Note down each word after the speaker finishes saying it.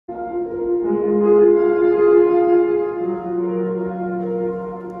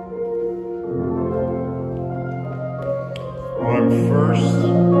first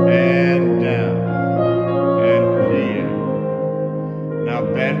and down. And plie. Now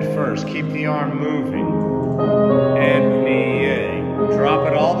bend first. Keep the arm moving. And plie. Drop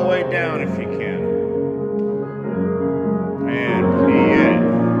it all the way down if you can. And plie.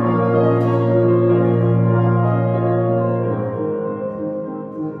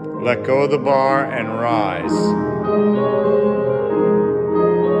 Let go of the bar and rise.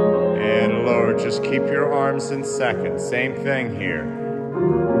 And lower. Just keep your arms in second. Same thing here.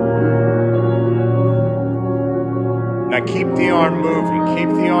 Now keep the arm moving. Keep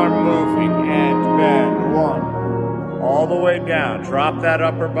the arm moving. And bend. 1. All the way down. Drop that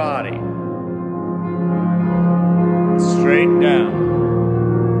upper body. Straight down.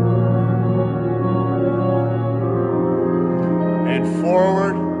 And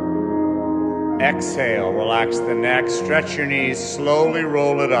forward. Exhale, relax the neck, stretch your knees, slowly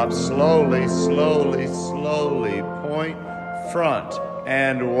roll it up, slowly, slowly, slowly, point, front,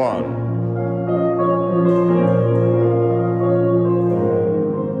 and 1.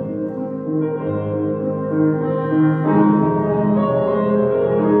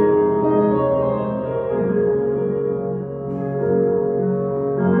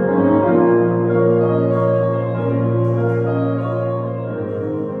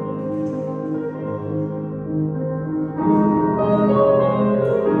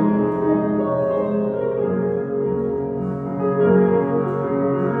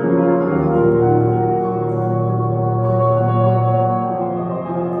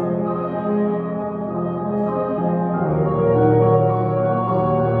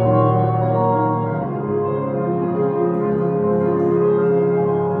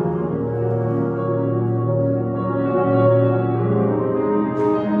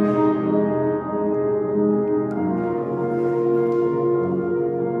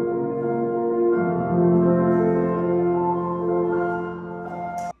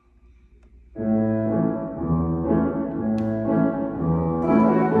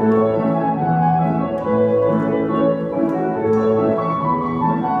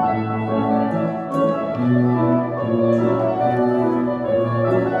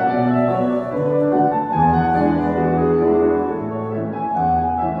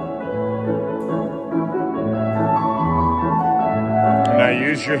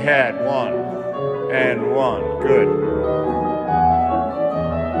 Use your head, 1 and 1, good.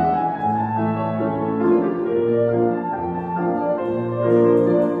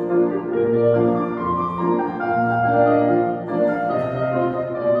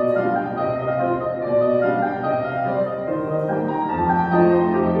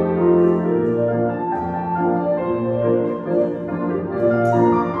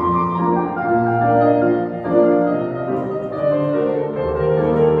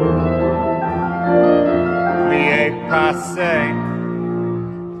 Passe.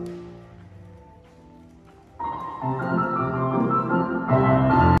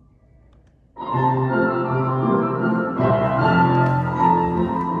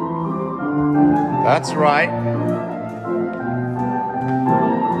 That's right.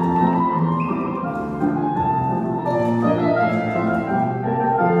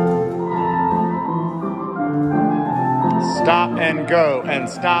 Stop and go, and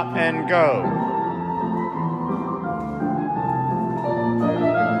stop and go.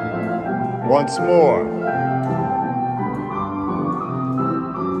 Once more.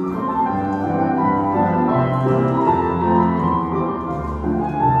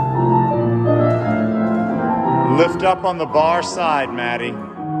 Lift up on the bar side, Maddie.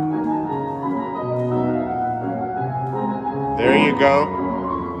 There you go.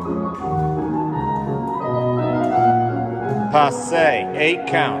 Passe, 8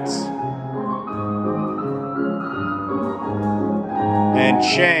 counts. And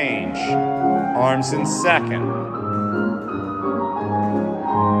change. Arms in second.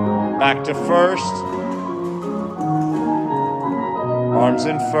 Back to first. Arms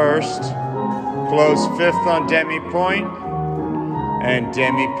in first. Close 5th on demi-point. And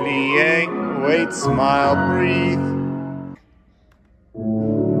demi-plie. Wait, smile, breathe.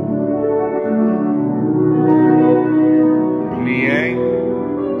 Plie.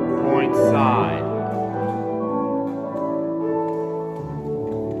 Point side.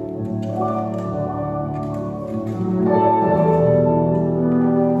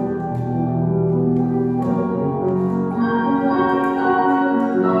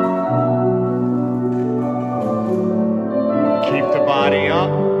 Body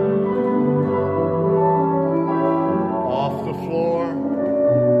up, off the floor,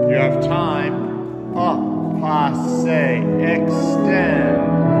 you have time, up, passe, extend,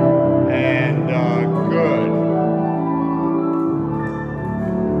 and good.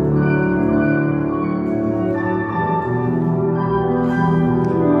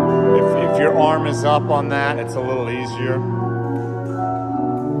 arm is up on that, it's a little easier.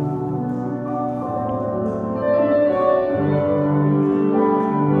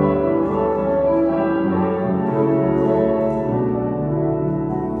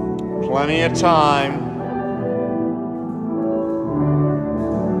 Plenty of time.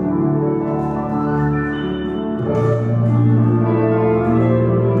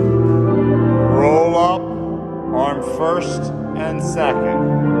 Roll up, arm first and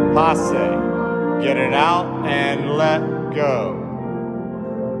second. Passe. Get it out and let go.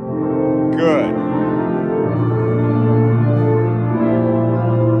 Good.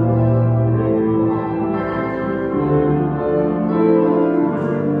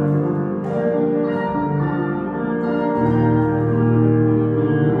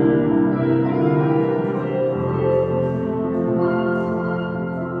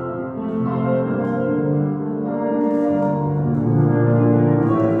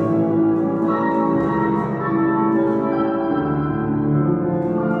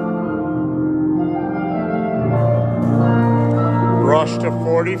 Brush to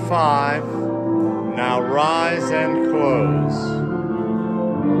 45. Now rise and close.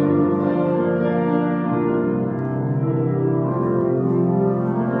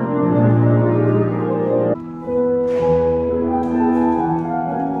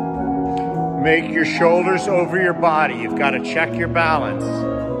 Make your shoulders over your body. You've got to check your balance.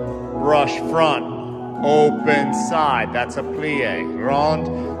 Brush front, open side. That's a plie.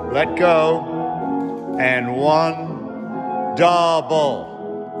 Rond, let go. And one.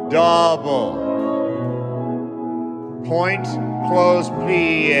 Double, double. Point, close,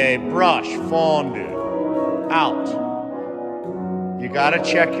 plie, brush, fondu. Out. You gotta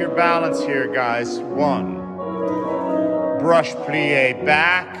check your balance here, guys. One. Brush, plie,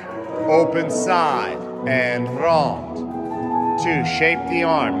 back, open side, and rond. Two, shape the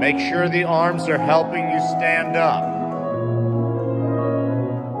arm. Make sure the arms are helping you stand up.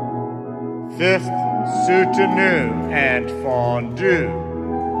 Fifth, soutenu and fondu.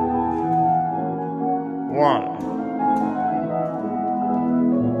 One.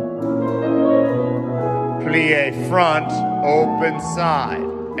 Plie front, open side,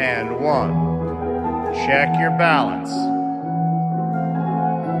 and one. Check your balance.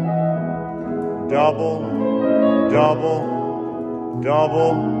 Double, double,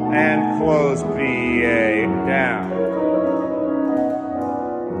 double, and close plie down.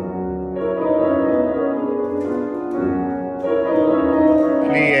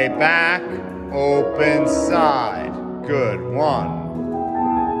 Plie back, open side. Good, one.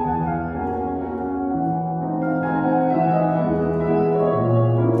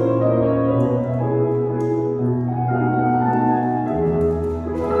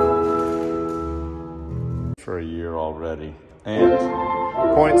 For a year already. And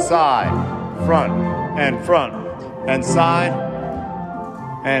point side, front, and side,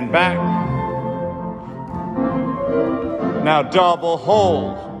 and back. Now double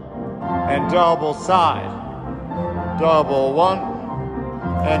hold, and double side. Double one,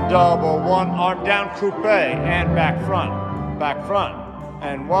 and double one. Arm down, coupe, and back front,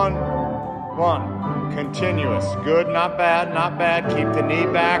 and one. Continuous, good, not bad, not bad. Keep the knee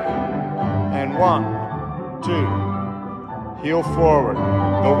back, and one, two. Heel forward,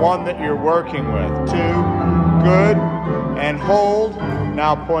 the one that you're working with. Two, good, and hold.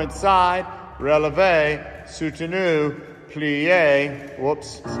 Now point side, releve, soutenu, plie.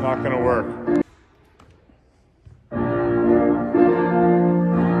 Whoops, it's not gonna work.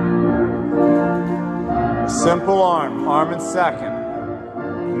 Simple arm, arm in second.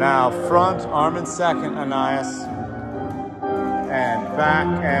 Now front, arm in second, Anais. And back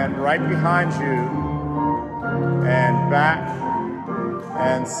and right behind you. And back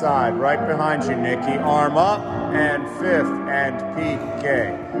and side, right behind you, Nikki. Arm up and fifth and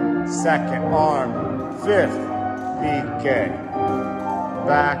pique. Second arm, fifth, pique.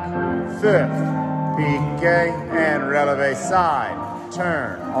 Back, fifth, pique, and releve side.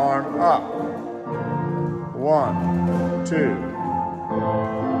 Turn, arm up. One, two.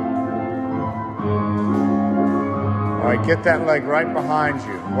 All right, get that leg right behind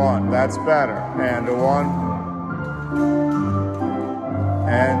you. One, that's better. And a one.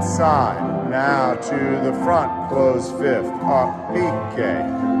 And side. Now to the front, close fifth, up, pique.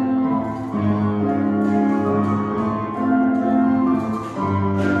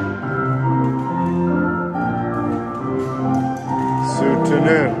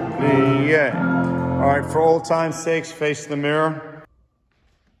 Soutenu, plie. All right, for old time's sakes, face the mirror.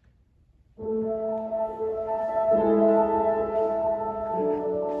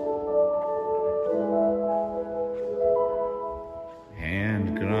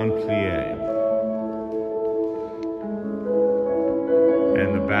 And grand plie.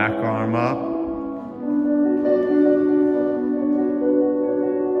 arm up.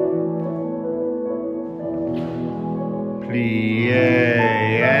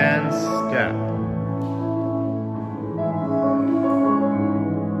 Plie and step.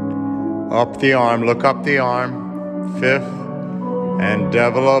 Up the arm, look up the arm. Fifth and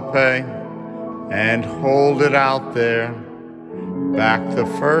développé and hold it out there. Back the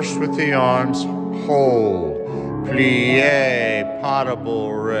first with the arms, hold. Plie, pas de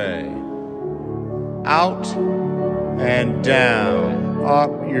bourrée. Out and down.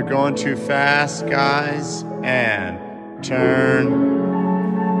 Up, you're going too fast, guys. And turn.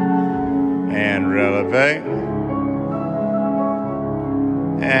 And releve.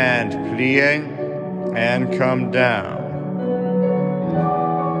 And plie. And come down.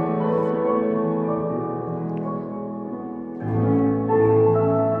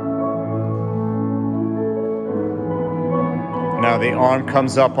 Now the arm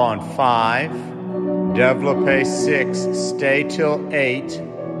comes up on 5, développé 6, stay till 8,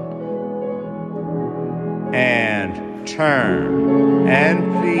 and turn, and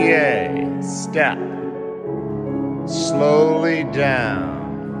plie, step, slowly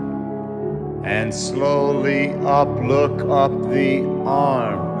down, and slowly up, look up the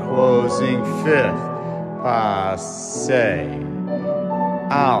arm, closing 5th, passe,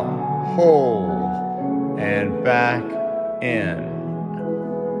 out, hold, and back, in,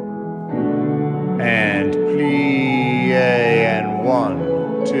 and plie, and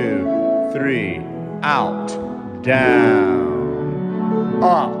 1, 2, 3, out, down,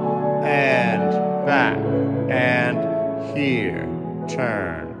 up, and back, and here,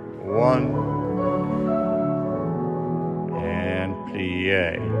 turn, 1, and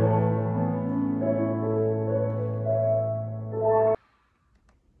plie.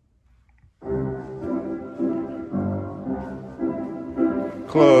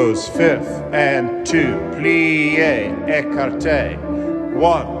 Close 5th and 2, plie, écarté,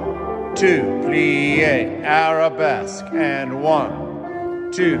 1, 2, plie, arabesque, and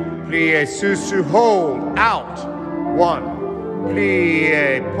 1, 2, plie, sous, hold, out, 1,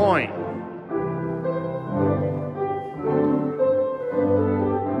 plie, point,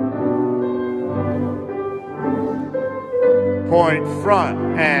 point, front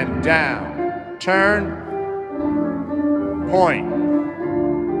and down, turn, point,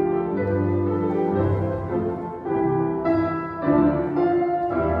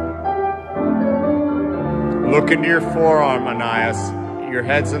 look into your forearm, Anais. Your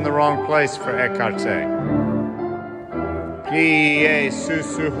head's in the wrong place for écarté. Plie,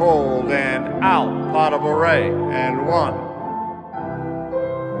 sous, hold, and out, pas de bourrée, and 1,